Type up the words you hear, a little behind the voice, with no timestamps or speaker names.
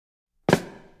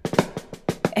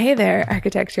Hey there,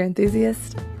 architecture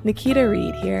enthusiast. Nikita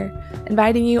Reed here,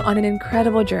 inviting you on an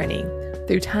incredible journey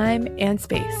through time and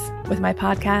space with my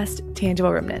podcast,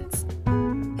 Tangible Remnants.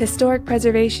 Historic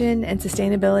preservation and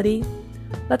sustainability?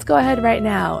 Let's go ahead right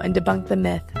now and debunk the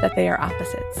myth that they are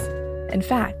opposites. In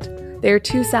fact, they are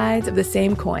two sides of the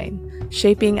same coin,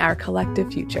 shaping our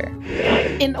collective future.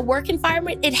 In a work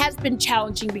environment, it has been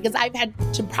challenging because I've had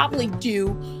to probably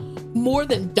do more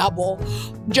than double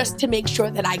just to make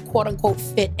sure that I quote unquote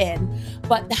fit in.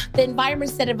 But the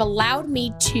environments that have allowed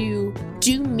me to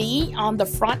do me on the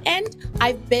front end,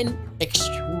 I've been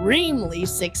extremely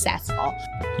successful.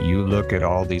 You look at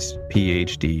all these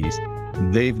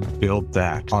PhDs, they've built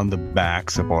that on the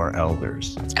backs of our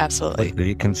elders. Absolutely. What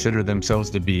they consider themselves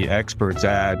to be experts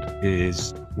at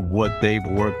is what they've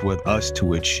worked with us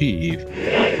to achieve.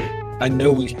 I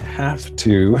know we have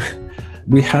to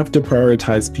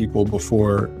prioritize people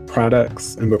before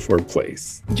products and before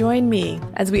place. Join me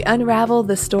as we unravel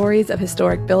the stories of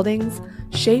historic buildings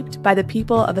shaped by the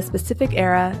people of a specific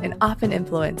era and often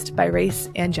influenced by race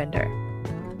and gender.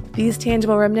 These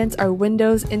tangible remnants are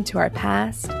windows into our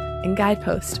past and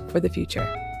guideposts for the future.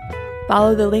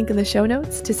 Follow the link in the show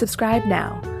notes to subscribe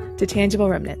now to Tangible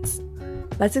Remnants.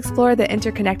 Let's explore the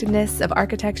interconnectedness of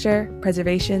architecture,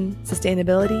 preservation,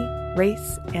 sustainability,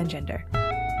 race, and gender.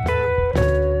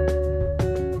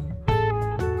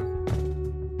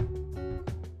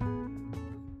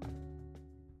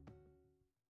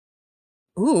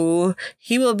 Ooh,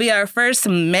 he will be our first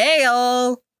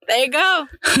male. There you go.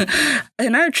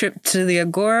 In our trip to the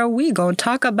Agora, we gonna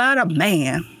talk about a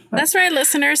man. That's right,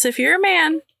 listeners. If you're a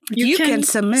man, you can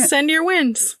submit. Send your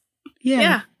wins.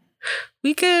 Yeah.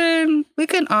 We can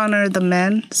honor the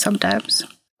men sometimes.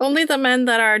 Only the men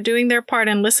that are doing their part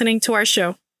and listening to our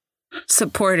show.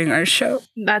 Supporting our show.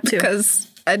 That too. Because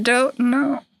I don't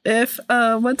know if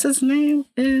what's his name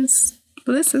is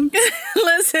listening.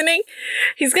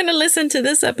 He's gonna listen to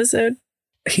this episode.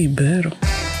 He better.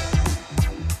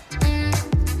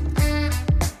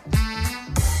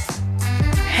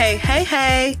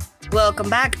 Hey. Welcome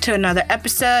back to another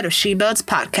episode of She Builds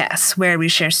Podcast, where we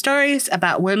share stories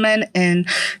about women in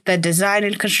the design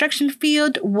and construction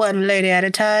field, one lady at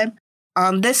a time.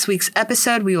 On this week's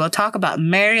episode, we will talk about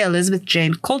Mary Elizabeth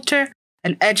Jane Coulter,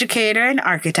 an educator and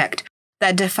architect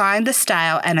that defined the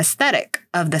style and aesthetic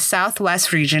of the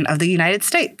Southwest region of the United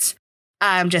States.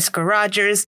 I'm Jessica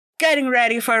Rogers, getting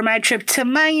ready for my trip to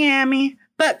Miami,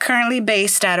 but currently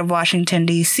based out of Washington,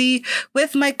 D.C.,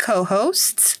 with my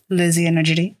co-hosts, Lizzie and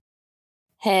Najidi.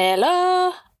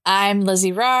 Hello, I'm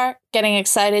Lizzie Rar, getting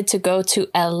excited to go to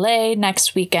LA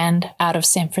next weekend out of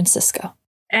San Francisco.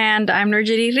 And I'm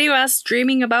Nurjiti Rivas,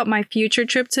 dreaming about my future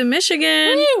trip to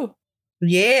Michigan. Woo!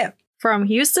 Yeah. From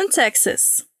Houston,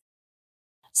 Texas.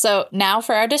 So now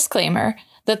for our disclaimer.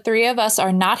 The three of us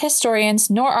are not historians,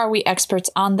 nor are we experts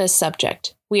on this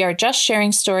subject. We are just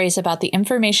sharing stories about the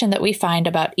information that we find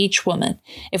about each woman.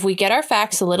 If we get our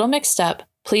facts a little mixed up,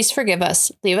 please forgive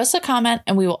us, leave us a comment,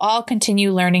 and we will all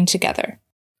continue learning together.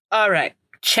 All right,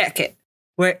 check it.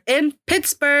 We're in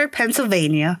Pittsburgh,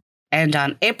 Pennsylvania, and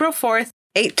on April 4th,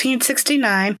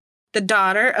 1869, the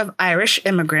daughter of Irish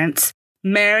immigrants,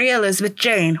 Mary Elizabeth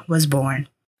Jane, was born.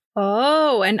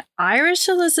 Oh, an Irish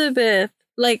Elizabeth.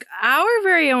 Like our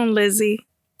very own Lizzie.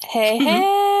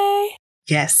 Hey.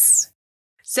 Yes.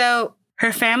 So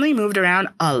her family moved around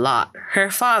a lot. Her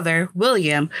father,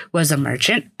 William, was a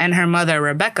merchant, and her mother,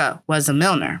 Rebecca, was a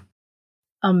milliner.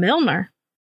 A milliner?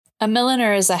 A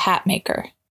milliner is a hat maker.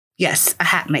 Yes, a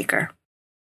hat maker.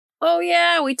 Oh,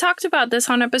 yeah, we talked about this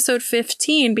on episode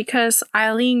 15 because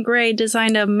Eileen Gray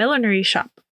designed a millinery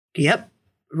shop. Yep,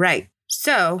 right.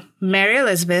 So Mary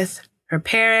Elizabeth, her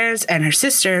parents, and her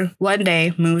sister one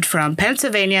day moved from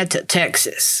Pennsylvania to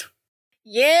Texas.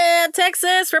 Yeah,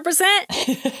 Texas, represent.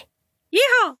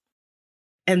 Yeehaw!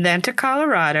 And then to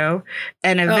Colorado.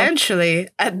 And eventually,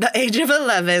 at the age of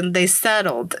 11, they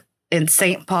settled in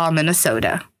St. Paul,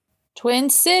 Minnesota. Twin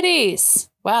Cities.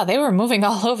 Wow, they were moving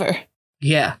all over.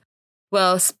 Yeah.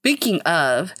 Well, speaking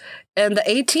of, in the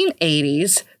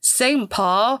 1880s, St.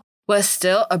 Paul was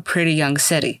still a pretty young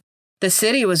city. The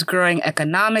city was growing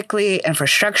economically,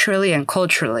 infrastructurally, and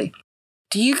culturally.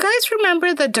 Do you guys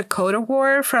remember the Dakota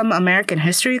War from American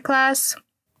history class?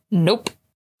 Nope.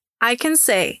 I can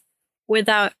say,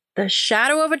 without the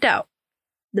shadow of a doubt,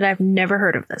 that I've never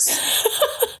heard of this.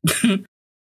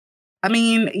 I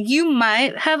mean, you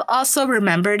might have also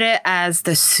remembered it as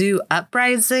the Sioux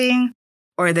Uprising,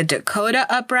 or the Dakota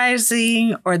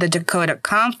Uprising, or the Dakota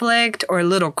Conflict, or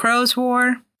Little Crow's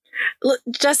War.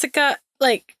 Jessica,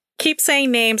 keep saying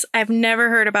names. I've never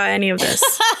heard about any of this.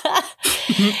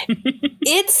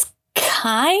 It's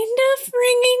kind of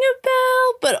ringing a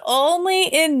bell, but only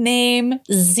in name,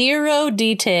 0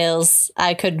 details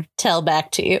I could tell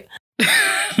back to you.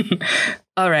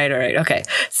 All right. Okay.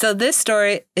 So this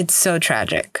story, it's so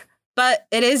tragic, but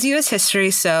it is U.S. history,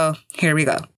 so here we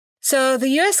go. So the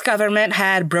U.S. government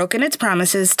had broken its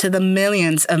promises to the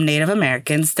millions of Native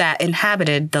Americans that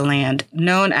inhabited the land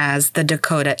known as the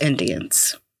Dakota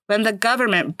Indians. When the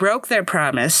government broke their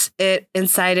promise, it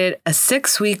incited a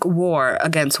 6-week war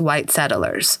against white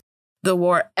settlers. The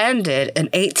war ended in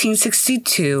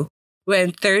 1862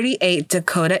 when 38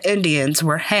 Dakota Indians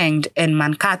were hanged in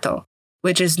Mankato,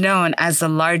 which is known as the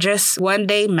largest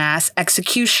one-day mass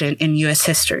execution in U.S.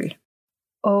 history.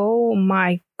 Oh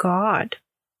my God.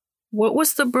 What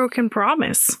was the broken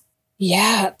promise?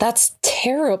 Yeah, that's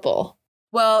terrible.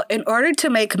 Well, in order to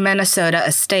make Minnesota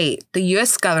a state, the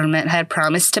U.S. government had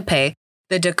promised to pay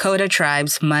the Dakota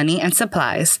tribes money and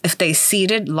supplies if they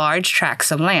ceded large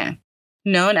tracts of land,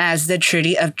 known as the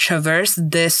Treaty of Traverse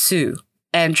des Sioux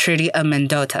and Treaty of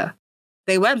Mendota.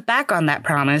 They went back on that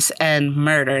promise and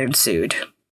murder ensued.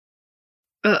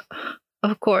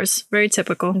 Of course, very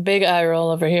typical. Big eye roll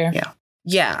over here.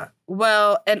 Yeah.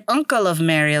 Well, an uncle of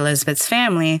Mary Elizabeth's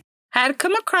family had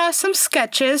come across some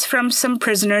sketches from some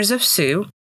prisoners of Sioux.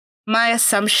 My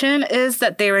assumption is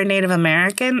that they were Native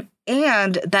American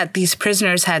and that these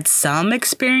prisoners had some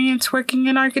experience working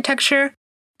in architecture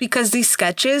because these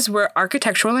sketches were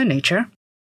architectural in nature.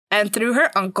 And through her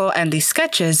uncle and these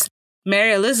sketches,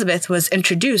 Mary Elizabeth was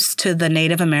introduced to the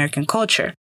Native American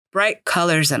culture, bright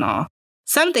colors and all,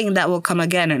 something that will come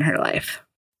again in her life.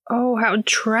 Oh, how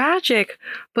tragic,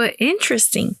 but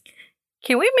interesting.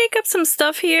 Can we make up some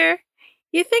stuff here?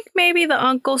 You think maybe the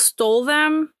uncle stole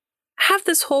them? I have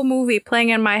this whole movie playing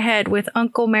in my head with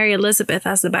Uncle Mary Elizabeth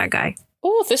as the bad guy.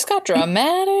 Oh, this got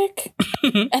dramatic.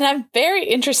 And I'm very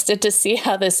interested to see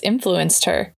how this influenced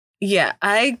her. Yeah,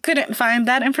 I couldn't find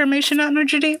that information on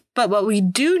Nurjity, but what we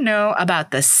do know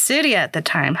about the city at the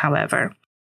time, however,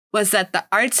 was that the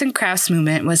arts and crafts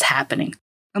movement was happening,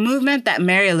 a movement that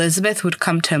Mary Elizabeth would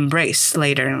come to embrace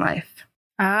later in life.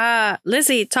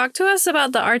 Lizzie, talk to us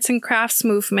about the arts and crafts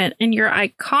movement and your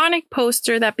iconic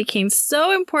poster that became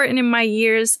so important in my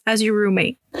years as your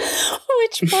roommate.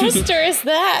 Which poster is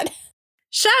that?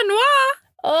 Chat Noir!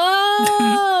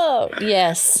 Oh,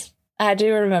 yes. I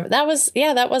do remember. That was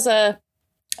a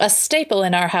staple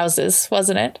in our houses,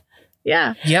 wasn't it?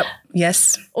 Yeah. Yep.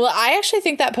 Yes. Well, I actually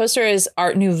think that poster is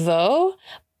Art Nouveau,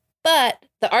 but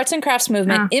the arts and crafts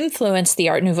movement influenced the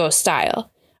Art Nouveau style.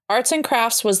 Arts and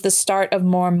crafts was the start of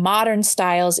more modern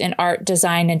styles in art,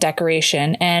 design, and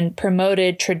decoration, and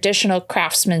promoted traditional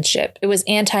craftsmanship. It was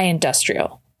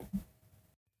anti-industrial.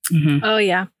 Mm-hmm. Oh,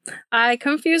 yeah. I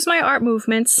confused my art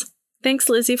movements. Thanks,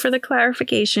 Lizzie, for the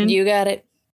clarification. You got it.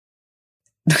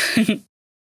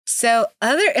 So,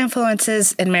 other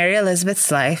influences in Mary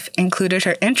Elizabeth's life included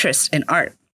her interest in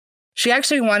art. She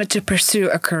actually wanted to pursue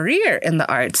a career in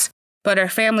the arts, but her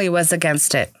family was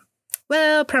against it.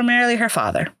 Well, primarily her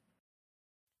father.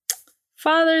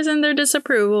 Fathers and their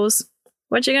disapprovals.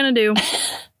 What you gonna do?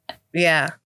 Yeah.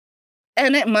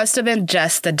 And it must have been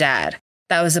just the dad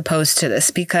that was opposed to this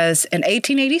because in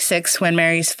 1886, when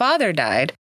Mary's father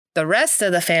died, the rest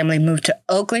of the family moved to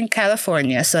Oakland,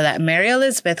 California so that Mary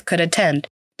Elizabeth could attend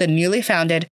the newly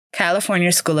founded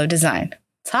California School of Design.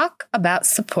 Talk about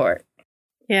support.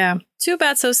 Yeah. Too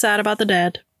bad, so sad about the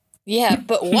dad. Yeah,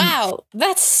 but wow,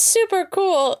 that's super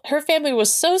cool. Her family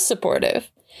was so supportive.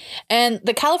 And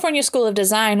the California School of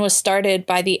Design was started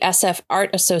by the SF Art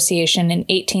Association in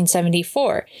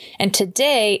 1874. And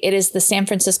today it is the San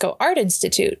Francisco Art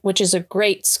Institute, which is a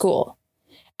great school.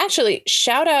 Actually,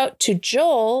 shout out to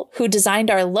Joel, who designed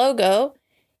our logo.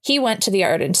 He went to the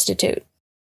Art Institute.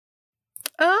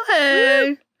 Oh,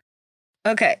 hey.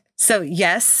 Okay, so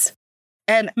yes.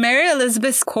 And Mary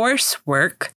Elizabeth's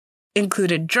coursework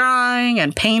included drawing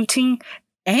and painting,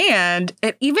 and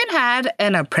it even had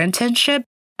an apprenticeship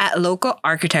at local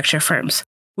architecture firms,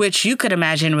 which you could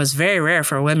imagine was very rare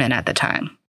for women at the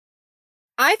time.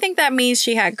 I think that means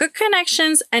she had good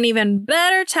connections and even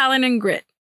better talent and grit.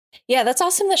 Yeah, that's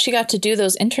awesome that she got to do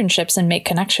those internships and make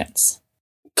connections.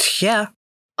 Yeah.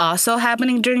 Also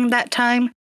happening during that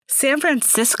time, San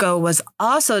Francisco was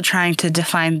also trying to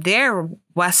define their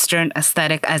Western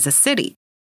aesthetic as a city.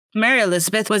 Mary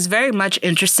Elizabeth was very much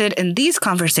interested in these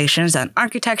conversations on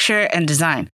architecture and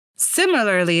design,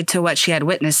 similarly to what she had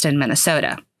witnessed in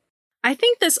Minnesota. I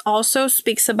think this also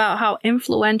speaks about how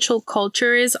influential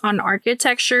culture is on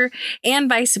architecture and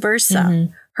vice versa.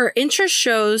 Mm-hmm. Her interest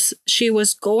shows she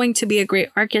was going to be a great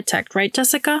architect, right,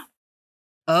 Jessica?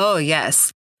 Oh,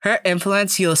 yes. Her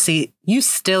influence you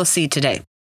still see today.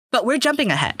 But we're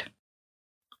jumping ahead.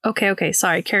 Okay.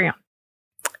 Sorry, carry on.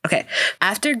 Okay.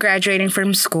 After graduating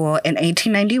from school in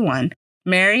 1891,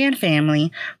 Mary and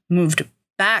family moved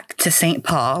back to St.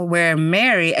 Paul, where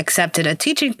Mary accepted a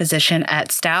teaching position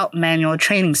at Stout Manual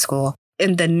Training School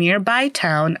in the nearby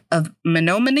town of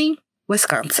Menominee,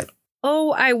 Wisconsin.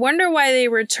 Oh, I wonder why they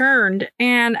returned,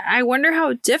 and I wonder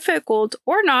how difficult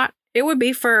or not it would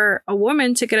be for a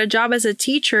woman to get a job as a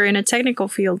teacher in a technical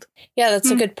field. Yeah, that's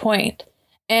a good point.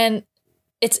 And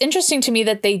it's interesting to me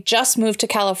that they just moved to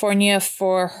California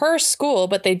for her school,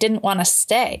 but they didn't want to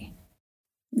stay.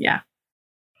 Yeah.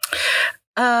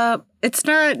 It's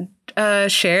not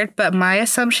shared, but my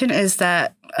assumption is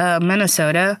that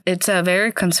Minnesota, it's a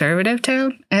very conservative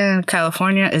town, and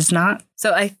California is not.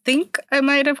 So I think I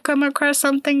might have come across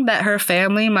something that her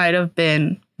family might have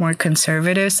been more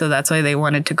conservative, so that's why they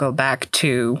wanted to go back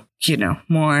to,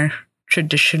 more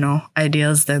traditional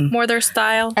ideals than more their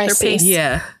style, I their see. pace.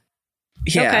 Yeah.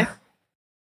 Okay.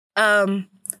 Well,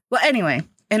 anyway,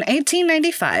 in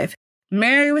 1895,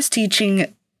 Mary was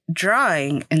teaching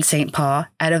drawing in St. Paul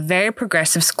at a very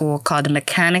progressive school called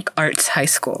Mechanic Arts High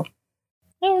School.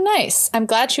 Oh, nice. I'm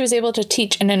glad she was able to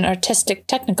teach in an artistic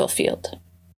technical field.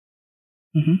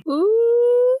 Mm-hmm.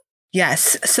 Ooh.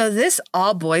 Yes, so this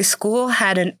all-boys school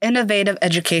had an innovative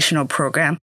educational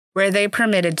program where they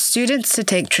permitted students to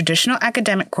take traditional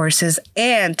academic courses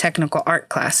and technical art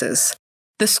classes.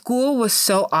 The school was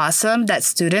so awesome that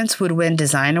students would win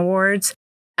design awards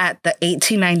at the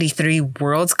 1893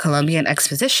 World's Columbian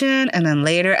Exposition and then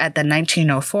later at the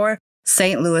 1904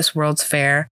 St. Louis World's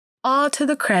Fair, all to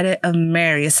the credit of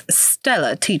Mary's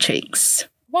stellar teachings.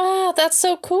 Wow, that's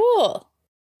so cool.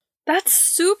 That's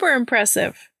super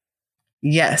impressive.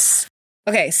 Yes.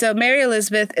 Okay, so Mary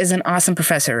Elizabeth is an awesome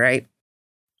professor, right?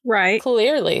 Right.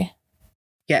 Clearly.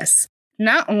 Yes.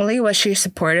 Not only was she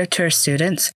supportive to her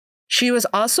students, she was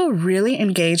also really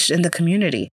engaged in the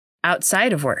community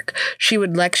outside of work. She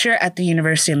would lecture at the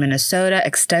University of Minnesota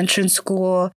Extension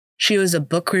School. She was a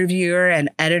book reviewer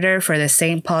and editor for the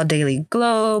St. Paul Daily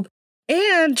Globe.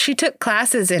 And she took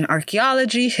classes in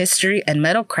archaeology, history, and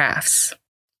metal crafts.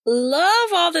 Love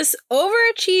all this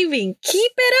overachieving.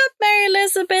 Keep it up, Mary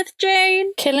Elizabeth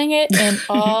Jane. Killing it in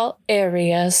all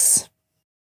areas.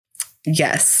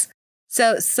 Yes.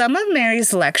 So some of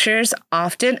Mary's lectures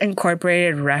often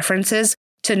incorporated references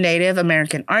to Native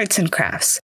American arts and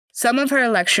crafts. Some of her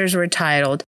lectures were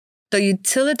titled The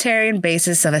Utilitarian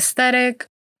Basis of Aesthetic,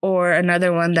 or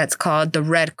another one that's called The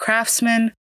Red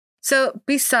Craftsman. So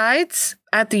besides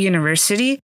at the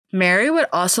university, Mary would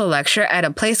also lecture at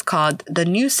a place called the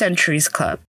New Centuries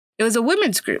Club. It was a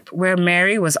women's group where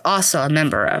Mary was also a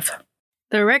member of.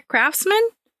 The Red Craftsman?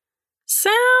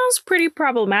 Sounds pretty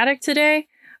problematic today,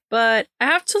 but I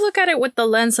have to look at it with the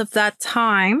lens of that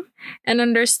time and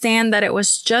understand that it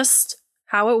was just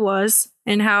how it was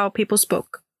and how people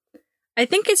spoke. I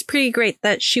think it's pretty great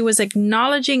that she was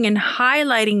acknowledging and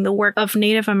highlighting the work of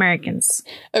Native Americans.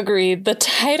 Agreed. The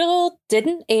title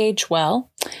didn't age well,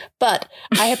 but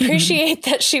I appreciate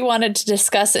that she wanted to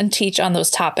discuss and teach on those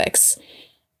topics.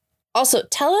 Also,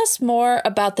 tell us more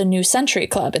about the New Century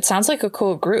Club. It sounds like a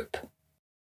cool group.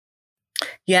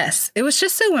 Yes, it was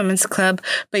just a women's club,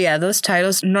 but yeah, those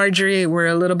titles, Marjorie, were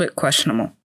a little bit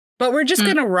questionable. But we're just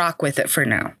going to rock with it for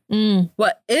now.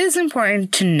 What is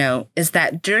important to note is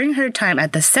that during her time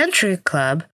at the Century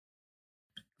Club,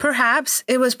 perhaps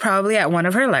it was probably at one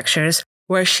of her lectures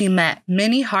where she met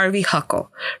Minnie Harvey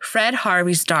Huckle, Fred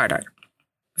Harvey's daughter.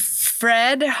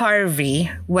 Fred Harvey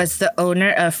was the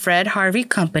owner of Fred Harvey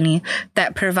Company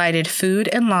that provided food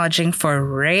and lodging for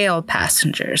rail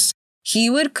passengers.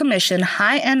 He would commission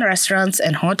high-end restaurants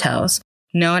and hotels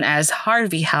known as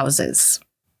Harvey houses.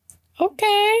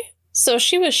 Okay. So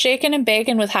she was shaking and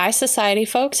baking with high society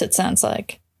folks, it sounds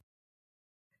like.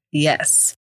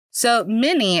 Yes. So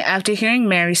Minnie, after hearing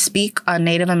Mary speak on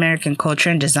Native American culture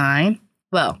and design,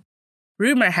 well,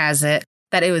 rumor has it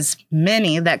that it was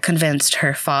Minnie that convinced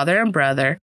her father and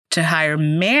brother to hire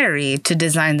Mary to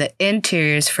design the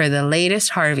interiors for the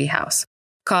latest Harvey house,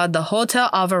 called the Hotel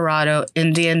Alvarado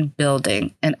Indian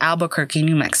Building in Albuquerque,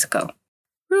 New Mexico.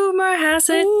 Rumor has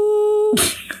it.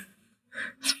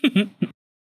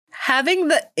 Having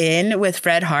the inn with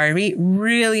Fred Harvey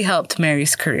really helped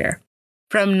Mary's career.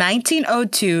 From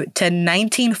 1902 to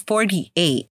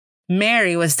 1948,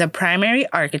 Mary was the primary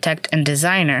architect and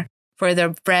designer for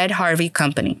the Fred Harvey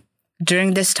Company.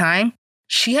 During this time,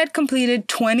 she had completed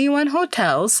 21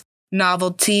 hotels,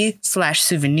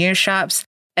 novelty/souvenir shops,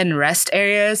 and rest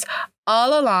areas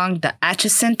all along the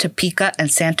Atchison, Topeka,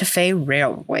 and Santa Fe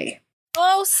Railway.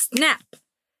 Oh, snap.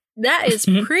 That is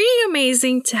pretty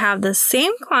amazing to have the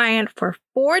same client for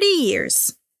 40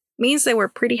 years. means they were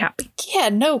pretty happy. Yeah,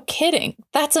 no kidding.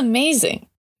 That's amazing.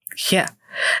 Yeah.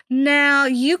 Now,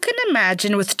 you can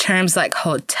imagine with terms like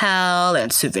hotel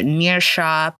and souvenir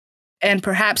shop and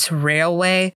perhaps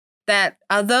railway that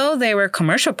although they were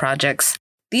commercial projects,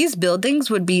 these buildings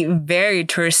would be very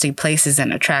touristy places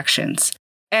and attractions.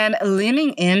 And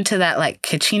leaning into that like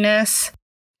kitschiness,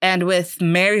 and with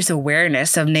Mary's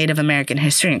awareness of Native American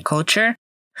history and culture,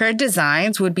 her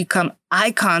designs would become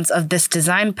icons of this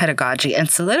design pedagogy and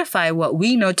solidify what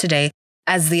we know today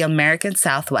as the American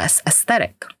Southwest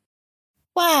aesthetic.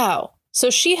 Wow. So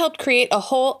she helped create a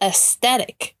whole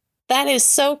aesthetic. That is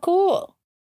so cool.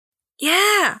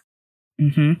 Yeah.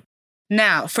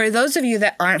 Now, for those of you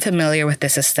that aren't familiar with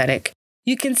this aesthetic,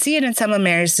 you can see it in some of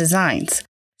Mary's designs.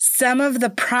 Some of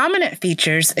the prominent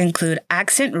features include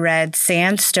accent red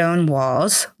sandstone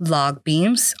walls, log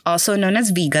beams, also known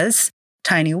as vigas,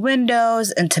 tiny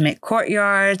windows, intimate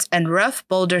courtyards, and rough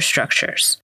boulder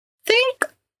structures. Think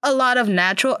a lot of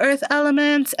natural earth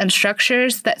elements and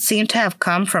structures that seem to have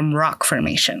come from rock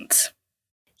formations.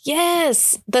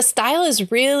 Yes, the style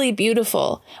is really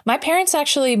beautiful. My parents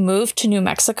actually moved to New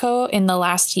Mexico in the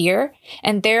last year,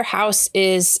 and their house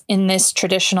is in this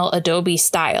traditional adobe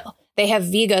style. They have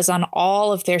vigas on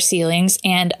all of their ceilings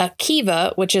and a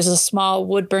kiva, which is a small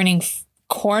wood-burning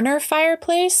corner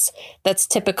fireplace that's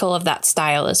typical of that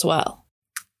style as well.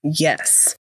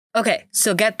 Yes. Okay,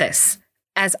 so get this.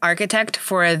 As architect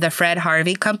for the Fred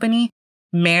Harvey Company,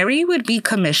 Mary would be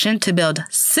commissioned to build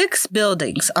 6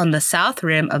 buildings on the south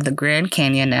rim of the Grand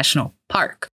Canyon National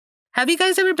Park. Have you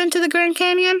guys ever been to the Grand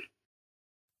Canyon?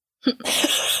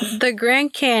 The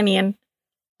Grand Canyon,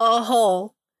 a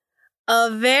hole. A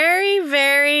very,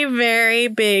 very, very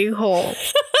big hole.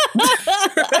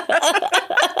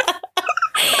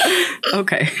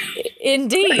 Okay.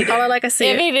 Indeed. All I like to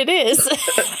see I mean, it is.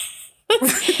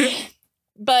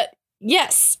 But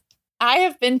yes, I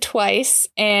have been twice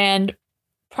and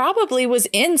probably was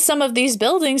in some of these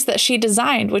buildings that she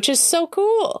designed, which is so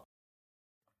cool.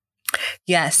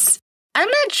 Yes. I'm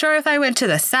not sure if I went to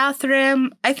the South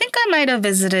Rim. I think I might have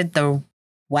visited the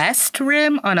West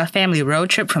Rim on a family road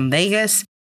trip from Vegas.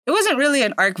 It wasn't really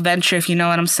an ARC venture, if you know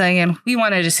what I'm saying. We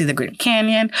wanted to see the Grand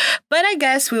Canyon, but I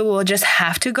guess we will just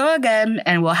have to go again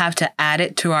and we'll have to add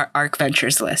it to our ARC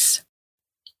ventures list.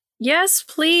 Yes,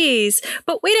 please.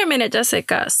 But wait a minute,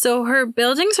 Jessica. So her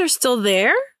buildings are still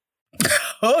there?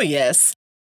 Oh, yes.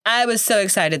 I was so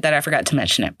excited that I forgot to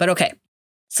mention it, but okay.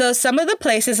 So some of the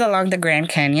places along the Grand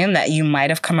Canyon that you might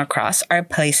have come across are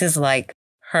places like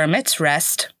Hermit's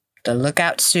Rest, the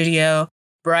Lookout Studio,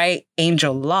 Bright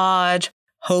Angel Lodge,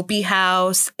 Hopi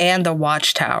House, and the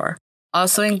Watchtower.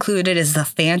 Also included is the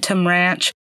Phantom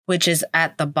Ranch, which is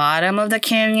at the bottom of the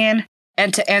canyon.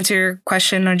 And to answer your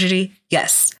question, Nurjiti,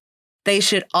 yes, they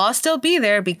should all still be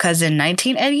there because in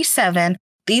 1987,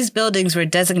 these buildings were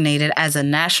designated as a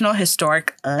National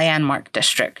Historic Landmark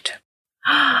District.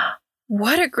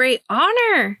 What a great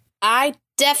honor! I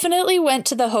definitely went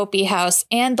to the Hopi House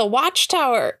and the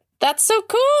Watchtower. That's so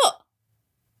cool.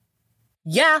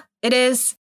 Yeah, it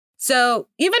is. So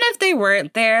even if they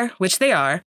weren't there, which they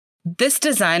are, this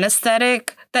design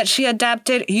aesthetic that she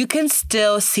adapted, you can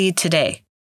still see today.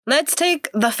 Let's take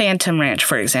the Phantom Ranch,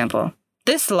 for example.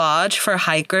 This lodge for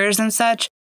hikers and such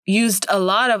used a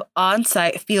lot of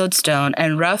on-site fieldstone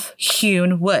and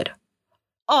rough-hewn wood,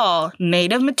 all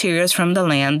native materials from the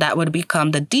land that would become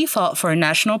the default for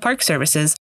National Park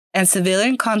Services and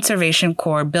Civilian Conservation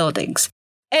Corps buildings.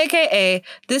 AKA,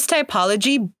 this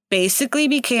typology basically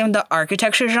became the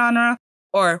architecture genre,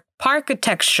 or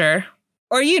parkitecture,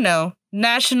 or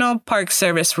National Park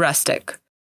Service rustic.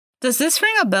 Does this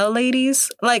ring a bell,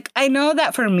 ladies? I know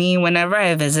that for me, whenever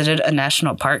I visited a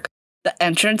national park, the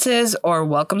entrances or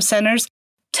welcome centers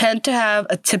tend to have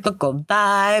a typical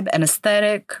vibe and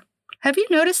aesthetic. Have you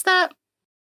noticed that?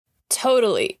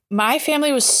 Totally. My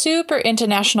family was super into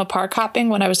national park hopping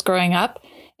when I was growing up,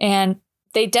 and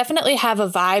they definitely have a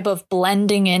vibe of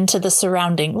blending into the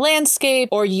surrounding landscape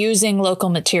or using local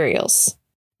materials.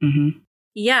 Mm-hmm.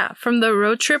 Yeah, from the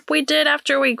road trip we did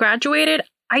after we graduated,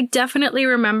 I definitely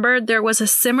remembered there was a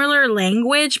similar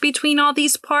language between all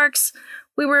these parks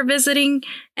we were visiting,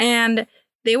 and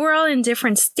they were all in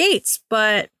different states,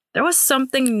 but there was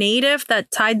something native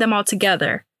that tied them all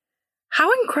together.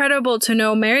 How incredible to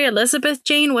know Mary Elizabeth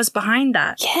Jane was behind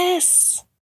that. Yes.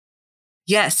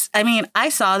 Yes, I mean, I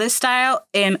saw this style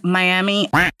in Miami,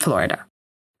 Florida,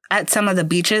 at some of the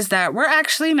beaches that were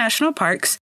actually national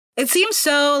parks. It seems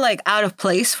so out of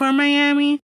place for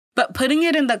Miami, but putting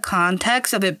it in the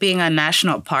context of it being a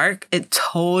national park, it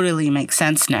totally makes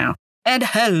sense now. And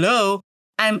hello,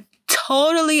 I'm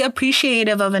totally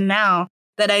appreciative of it now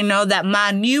that I know that my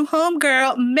new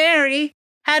homegirl, Mary,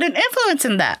 had an influence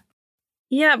in that.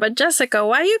 Yeah, but Jessica,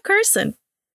 why are you cursing?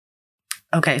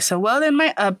 Okay, so well, in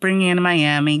my upbringing in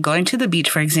Miami, going to the beach,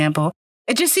 for example,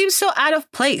 it just seems so out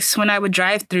of place when I would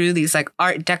drive through these like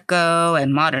Art Deco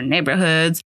and modern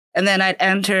neighborhoods, and then I'd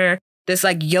enter this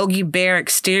like Yogi Bear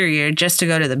exterior just to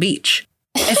go to the beach.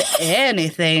 If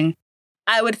anything,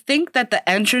 I would think that the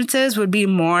entrances would be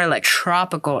more like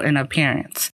tropical in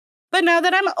appearance. But now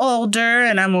that I'm older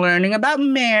and I'm learning about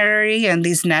Mary and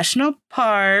these national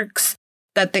parks,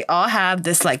 that they all have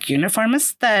this like uniform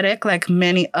aesthetic, like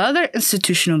many other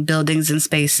institutional buildings and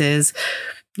spaces,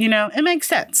 you know, it makes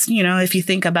sense. You know, if you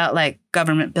think about like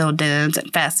government buildings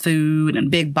and fast food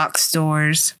and big box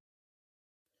stores.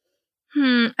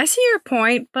 I see your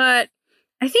point, but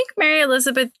I think Mary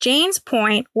Elizabeth Jane's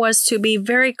point was to be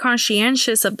very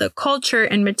conscientious of the culture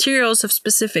and materials of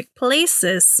specific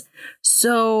places.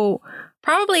 So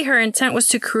probably her intent was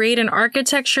to create an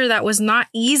architecture that was not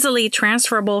easily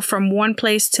transferable from one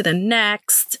place to the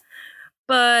next,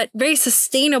 but very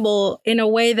sustainable in a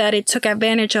way that it took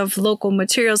advantage of local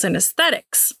materials and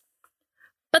aesthetics.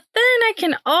 But then I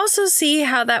can also see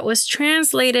how that was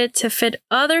translated to fit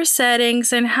other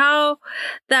settings and how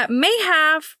that may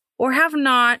have or have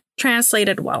not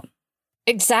translated well.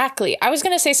 Exactly. I was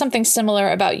going to say something similar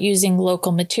about using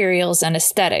local materials and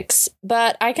aesthetics,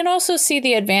 but I can also see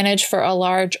the advantage for a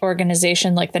large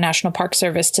organization like the National Park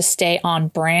Service to stay on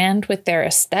brand with their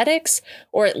aesthetics,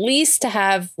 or at least to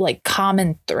have like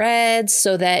common threads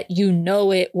so that you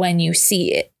know it when you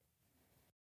see it.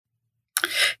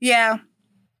 Yeah.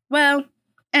 Well,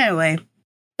 anyway,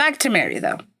 back to Mary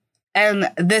though,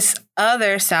 and this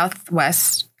other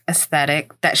Southwest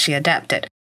aesthetic that she adapted.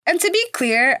 And to be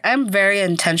clear, I'm very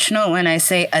intentional when I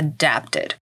say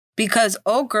adapted, because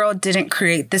old girl didn't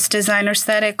create this design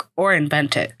aesthetic or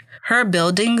invent it. Her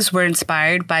buildings were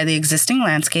inspired by the existing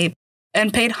landscape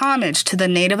and paid homage to the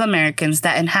Native Americans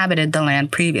that inhabited the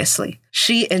land previously.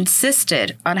 She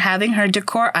insisted on having her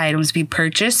decor items be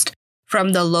purchased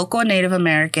from the local Native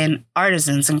American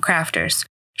artisans and crafters.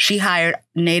 She hired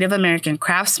Native American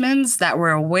craftsmen that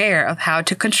were aware of how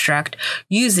to construct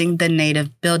using the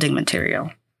native building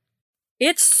material.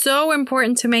 It's so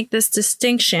important to make this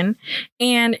distinction,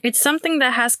 and it's something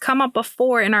that has come up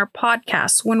before in our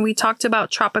podcast when we talked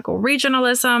about tropical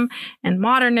regionalism and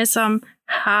modernism,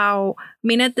 how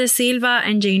Minette de Silva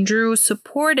and Jane Drew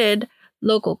supported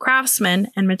local craftsmen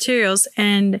and materials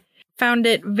and found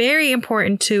it very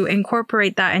important to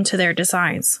incorporate that into their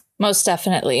designs. Most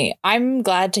definitely. I'm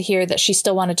glad to hear that she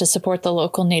still wanted to support the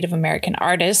local Native American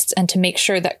artists and to make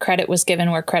sure that credit was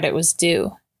given where credit was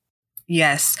due.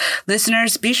 Yes.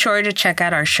 Listeners, be sure to check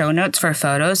out our show notes for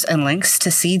photos and links to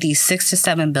see these 6 to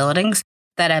 7 buildings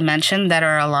that I mentioned that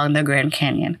are along the Grand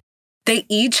Canyon. They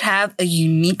each have a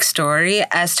unique story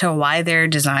as to why they're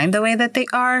designed the way that they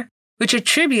are, which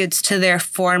attributes to their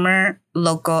former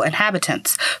local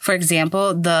inhabitants. For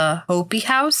example, the Hopi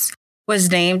House was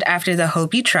named after the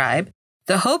Hopi tribe.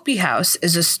 The Hopi House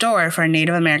is a store for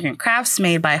Native American crafts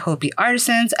made by Hopi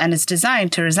artisans and is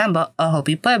designed to resemble a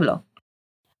Hopi pueblo.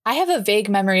 I have a vague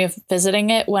memory of visiting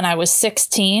it when I was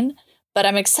 16, but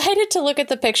I'm excited to look at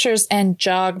the pictures and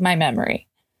jog my memory.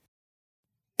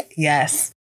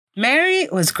 Yes. Mary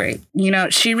was great. You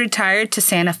know, she retired to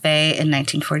Santa Fe in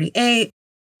 1948,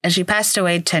 and she passed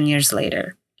away 10 years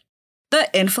later. The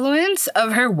influence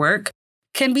of her work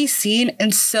can be seen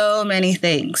in so many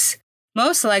things.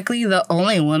 Most likely the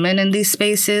only woman in these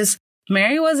spaces,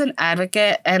 Mary was an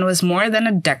advocate and was more than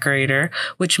a decorator,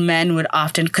 which men would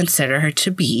often consider her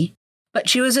to be. But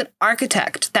she was an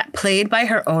architect that played by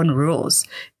her own rules.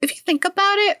 If you think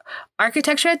about it,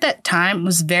 architecture at that time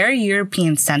was very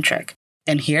European-centric.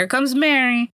 And here comes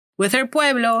Mary with her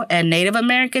Pueblo and Native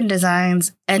American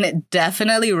designs, and it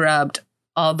definitely rubbed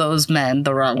all those men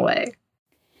the wrong way.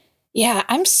 Yeah,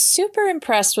 I'm super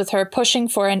impressed with her pushing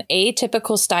for an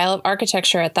atypical style of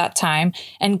architecture at that time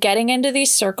and getting into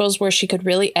these circles where she could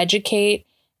really educate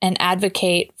and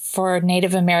advocate for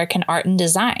Native American art and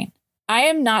design. I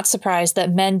am not surprised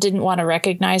that men didn't want to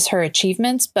recognize her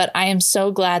achievements, but I am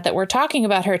so glad that we're talking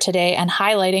about her today and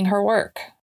highlighting her work.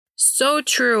 So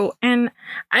true. And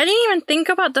I didn't even think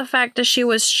about the fact that she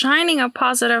was shining a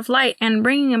positive light and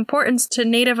bringing importance to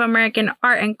Native American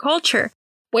art and culture,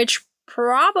 which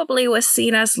probably was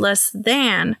seen as less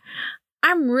than.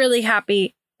 I'm really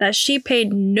happy that she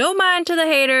paid no mind to the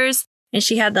haters and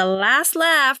she had the last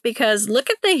laugh because look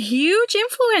at the huge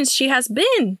influence she has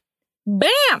been.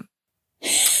 Bam!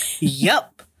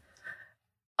 Yup.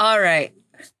 All right.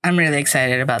 I'm really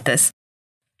excited about this.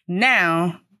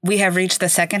 Now, we have reached the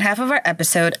second half of our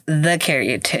episode, The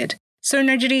Caryatid. So,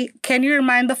 Nurjity, can you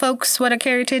remind the folks what a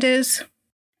caryatid is?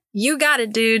 You got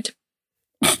it, dude.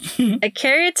 A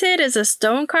caryatid is a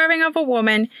stone carving of a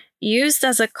woman used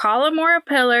as a column or a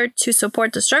pillar to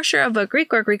support the structure of a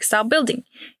Greek or Greek-style building.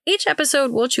 Each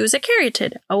episode will choose a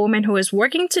caryatid, a woman who is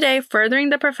working today, furthering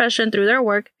the profession through their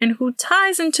work, and who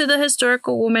ties into the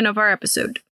historical woman of our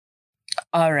episode.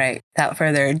 All right, without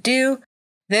further ado,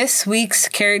 this week's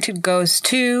caryatid goes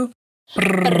to...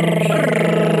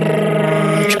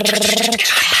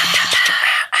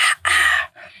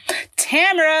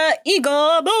 Tamara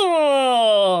Eagle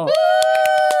Bull!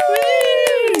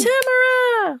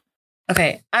 Tamara!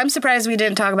 Okay, I'm surprised we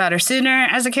didn't talk about her sooner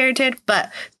as a caryatid,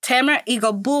 but Tamara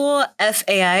Eagle Bull,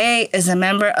 FAIA, is a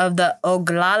member of the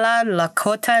Oglala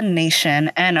Lakota Nation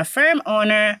and a firm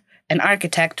owner and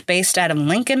architect based out of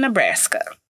Lincoln, Nebraska.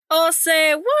 Oh,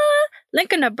 say what?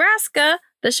 Lincoln, Nebraska?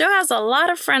 The show has a lot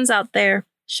of friends out there.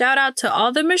 Shout out to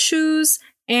all the Michouz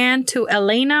and to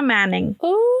Elena Manning.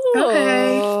 Ooh.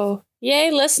 Okay.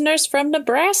 Yay, listeners from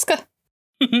Nebraska.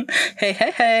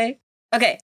 Hey.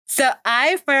 Okay, so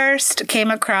I first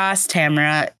came across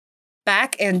Tamara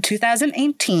back in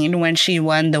 2018 when she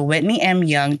won the Whitney M.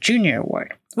 Young Jr.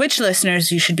 Award, which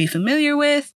listeners you should be familiar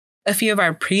with. A few of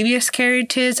our previous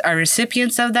caryatids are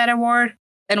recipients of that award.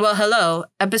 And well, hello,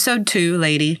 episode 2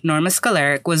 lady Norma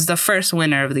Scalaric was the first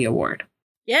winner of the award.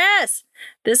 Yes!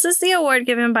 This is the award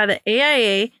given by the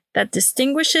AIA that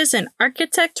distinguishes an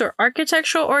architect or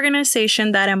architectural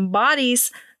organization that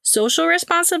embodies social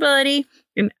responsibility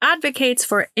and advocates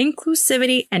for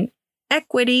inclusivity and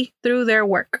equity through their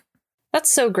work. That's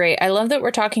so great. I love that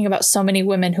we're talking about so many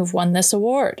women who've won this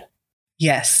award.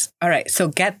 Yes. All right, so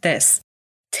get this.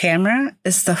 Tamara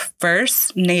is the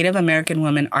first Native American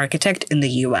woman architect in the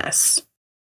U.S.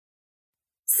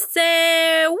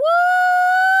 Say what?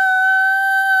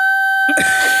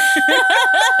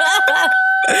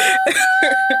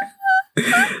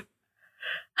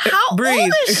 How Breathe.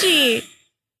 old is she?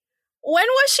 When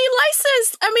was she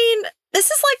licensed? I mean, this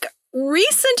is like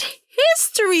recent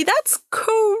history. That's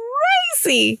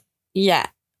crazy. Yeah.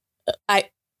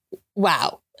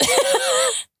 Wow.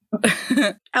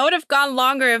 I would have gone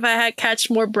longer if I had catch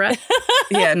more breath.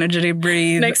 Yeah, Nurjity,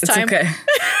 breathe. Next It's time. okay.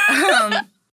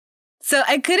 So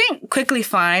I couldn't quickly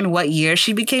find what year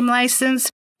she became licensed,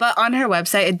 but on her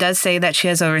website, it does say that she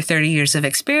has over 30 years of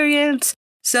experience.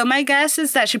 So my guess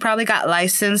is that she probably got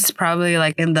licensed probably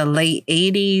like in the late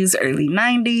 80s, early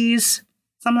 90s,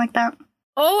 something like that.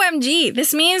 OMG,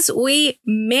 this means we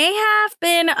may have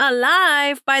been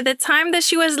alive by the time that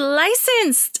she was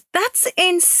licensed. That's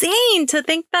insane to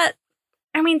think that.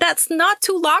 I mean, that's not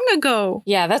too long ago.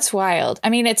 Yeah, that's wild. I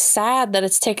mean, it's sad that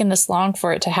it's taken this long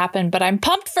for it to happen, but I'm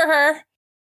pumped for her.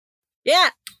 Yeah.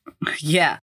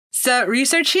 Yeah. So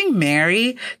researching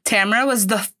Mary, Tamara was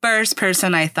the first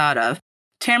person I thought of.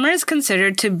 Tamara is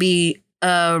considered to be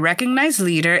a recognized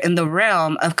leader in the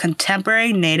realm of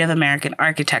contemporary Native American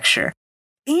architecture.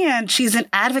 And she's an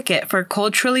advocate for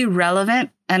culturally relevant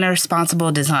and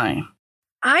responsible design.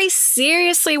 I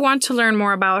seriously want to learn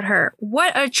more about her.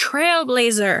 What a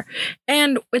trailblazer.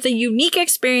 And with a unique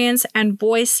experience and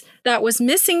voice that was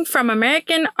missing from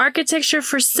American architecture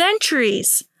for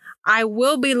centuries. I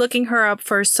will be looking her up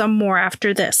for some more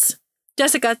after this.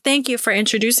 Jessica, thank you for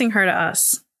introducing her to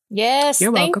us. Yes,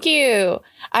 You're thank welcome. you.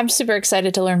 I'm super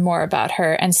excited to learn more about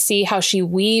her and see how she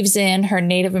weaves in her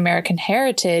Native American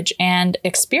heritage and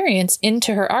experience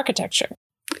into her architecture.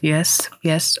 Yes,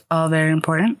 all very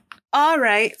important. All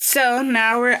right, so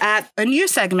now we're at a new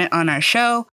segment on our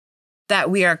show that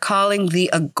we are calling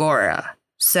the Agora.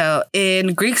 So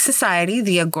in Greek society,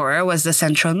 the Agora was the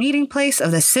central meeting place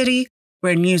of the city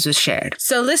where news was shared.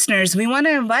 So listeners, we want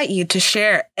to invite you to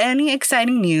share any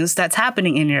exciting news that's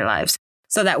happening in your lives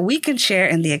so that we can share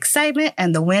in the excitement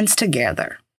and the wins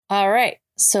together. All right,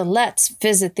 so let's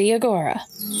visit the Agora.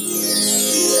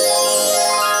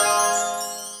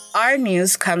 Our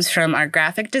news comes from our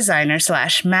graphic designer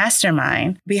 /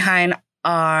 mastermind behind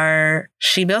our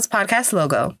She Builds podcast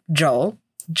logo, Joel.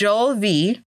 Joel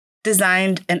V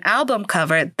designed an album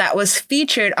cover that was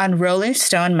featured on Rolling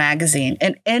Stone magazine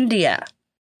in India.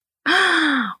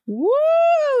 Woo!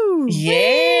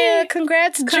 Yeah,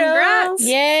 congrats, Joel.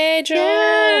 Yay, Joel.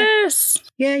 Yes.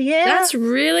 Yeah. That's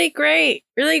really great.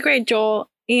 Really great, Joel.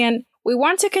 And we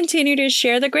want to continue to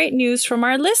share the great news from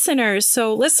our listeners.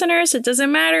 So listeners, it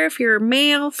doesn't matter if you're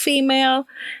male, female,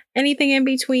 anything in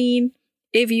between.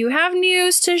 If you have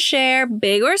news to share,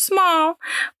 big or small,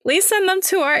 please send them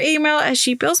to our email at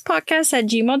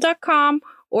shebuildspodcast@gmail.com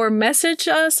or message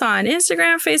us on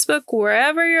Instagram, Facebook,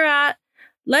 wherever you're at.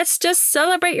 Let's just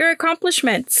celebrate your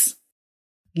accomplishments.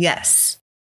 Yes.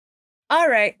 All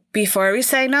right, before we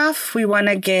sign off, we want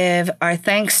to give our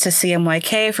thanks to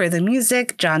CMYK for the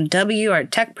music, John W., our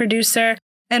tech producer,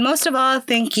 and most of all,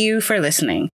 thank you for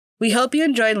listening. We hope you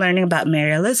enjoyed learning about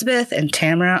Mary Elizabeth and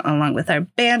Tamara along with our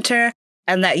banter,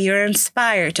 and that you're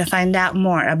inspired to find out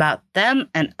more about them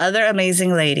and other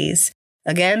amazing ladies.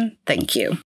 Again, thank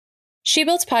you. She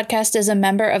Builds Podcast is a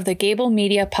member of the Gable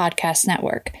Media Podcast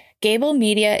Network. Gable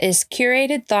Media is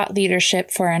curated thought leadership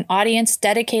for an audience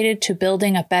dedicated to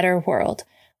building a better world.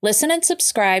 Listen and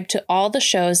subscribe to all the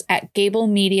shows at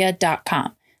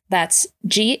gablemedia.com. That's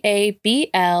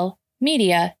GABL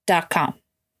media.com.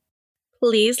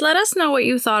 Please let us know what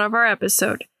you thought of our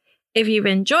episode. If you've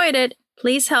enjoyed it,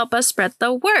 please help us spread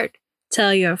the word.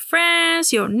 Tell your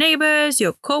friends, your neighbors,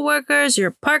 your coworkers,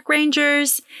 your park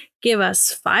rangers. Give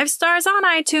us 5 stars on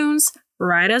iTunes.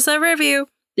 Write us a review.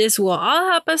 This will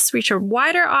all help us reach a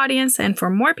wider audience and for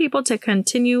more people to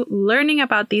continue learning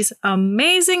about these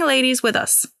amazing ladies with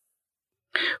us.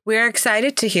 We're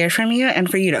excited to hear from you and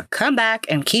for you to come back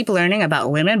and keep learning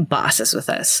about women bosses with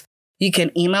us. You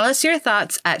can email us your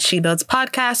thoughts at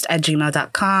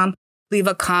shebuildspodcast@gmail.com, leave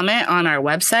a comment on our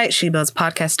website,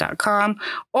 shebuildspodcast.com,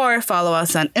 or follow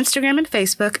us on Instagram and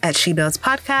Facebook at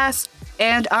shebuildspodcast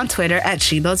and on Twitter at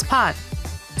shebuildspod.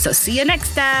 So see you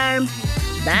next time.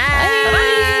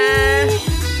 Bye.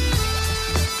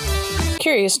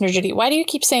 Curious, Nergity, why do you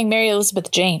keep saying Mary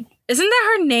Elizabeth Jane? Isn't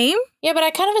that her name? Yeah, but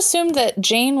I kind of assumed that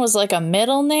Jane was like a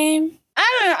middle name.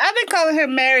 I don't know. I've been calling her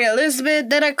Mary Elizabeth.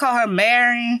 Then I call her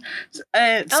Mary.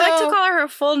 I like to call her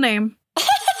full name.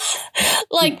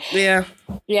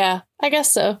 Yeah, I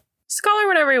guess so. Just call her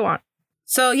whatever you want.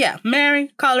 So yeah, Mary.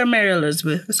 Call her Mary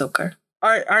Elizabeth. It's okay.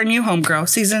 Our new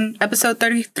homegirl, episode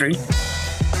 33.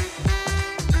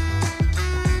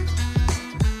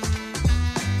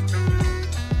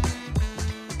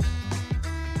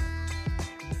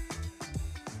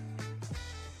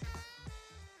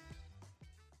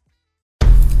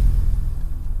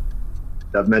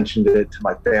 I've mentioned it to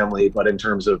my family, but in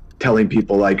terms of telling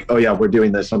people like, oh yeah, we're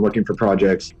doing this, I'm looking for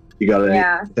projects, you got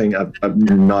anything?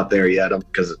 I'm not there yet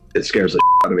because it scares the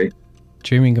out of me.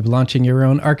 Dreaming of launching your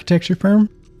own architecture firm?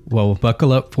 Well,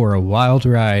 buckle up for a wild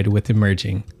ride with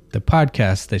Emerging, the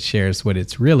podcast that shares what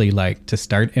it's really like to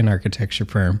start an architecture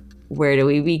firm. Where do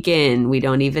we begin? We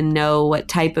don't even know what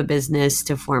type of business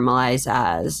to formalize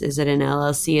as. Is it an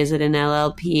LLC? Is it an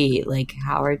LLP? Like,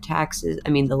 how are taxes? I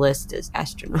mean, the list is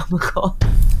astronomical.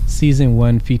 Season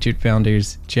 1 featured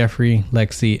founders Jeffrey,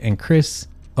 Lexi, and Chris,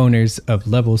 owners of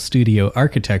Level Studio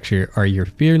Architecture, are your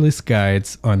fearless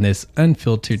guides on this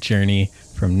unfiltered journey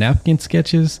from napkin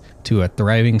sketches to a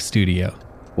thriving studio.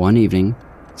 One evening,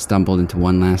 stumbled into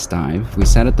one last dive, we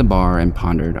sat at the bar and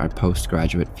pondered our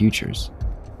postgraduate futures.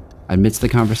 Amidst the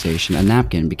conversation, a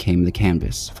napkin became the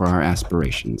canvas for our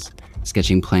aspirations,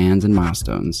 sketching plans and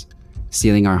milestones,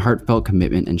 sealing our heartfelt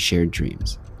commitment and shared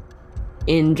dreams.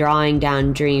 In drawing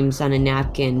down dreams on a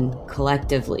napkin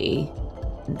collectively,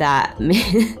 that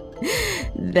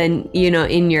then,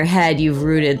 in your head, you've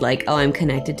rooted like, oh, I'm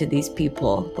connected to these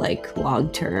people, like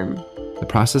long term. The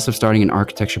process of starting an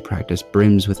architecture practice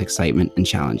brims with excitement and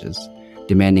challenges,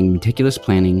 demanding meticulous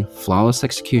planning, flawless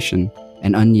execution,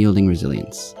 and unyielding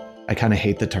resilience. I kind of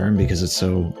hate the term because it's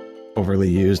so overly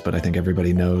used, but I think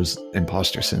everybody knows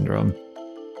imposter syndrome.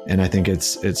 And I think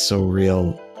it's so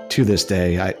real to this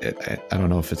day. I don't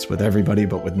know if it's with everybody,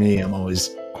 but with me, I'm always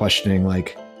questioning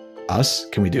like, us,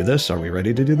 can we do this? Are we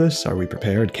ready to do this? Are we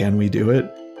prepared? Can we do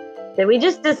it? Did we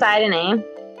just decide a name?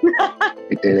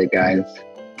 We did it, guys.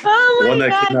 Oh my The one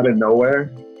that God. came out of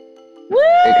nowhere. Woo!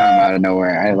 It came out of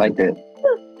nowhere. I liked it.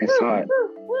 I saw it.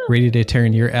 Ready to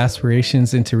turn your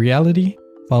aspirations into reality?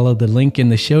 Follow the link in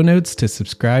the show notes to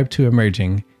subscribe to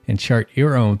Emerging and chart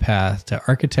your own path to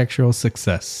architectural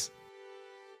success.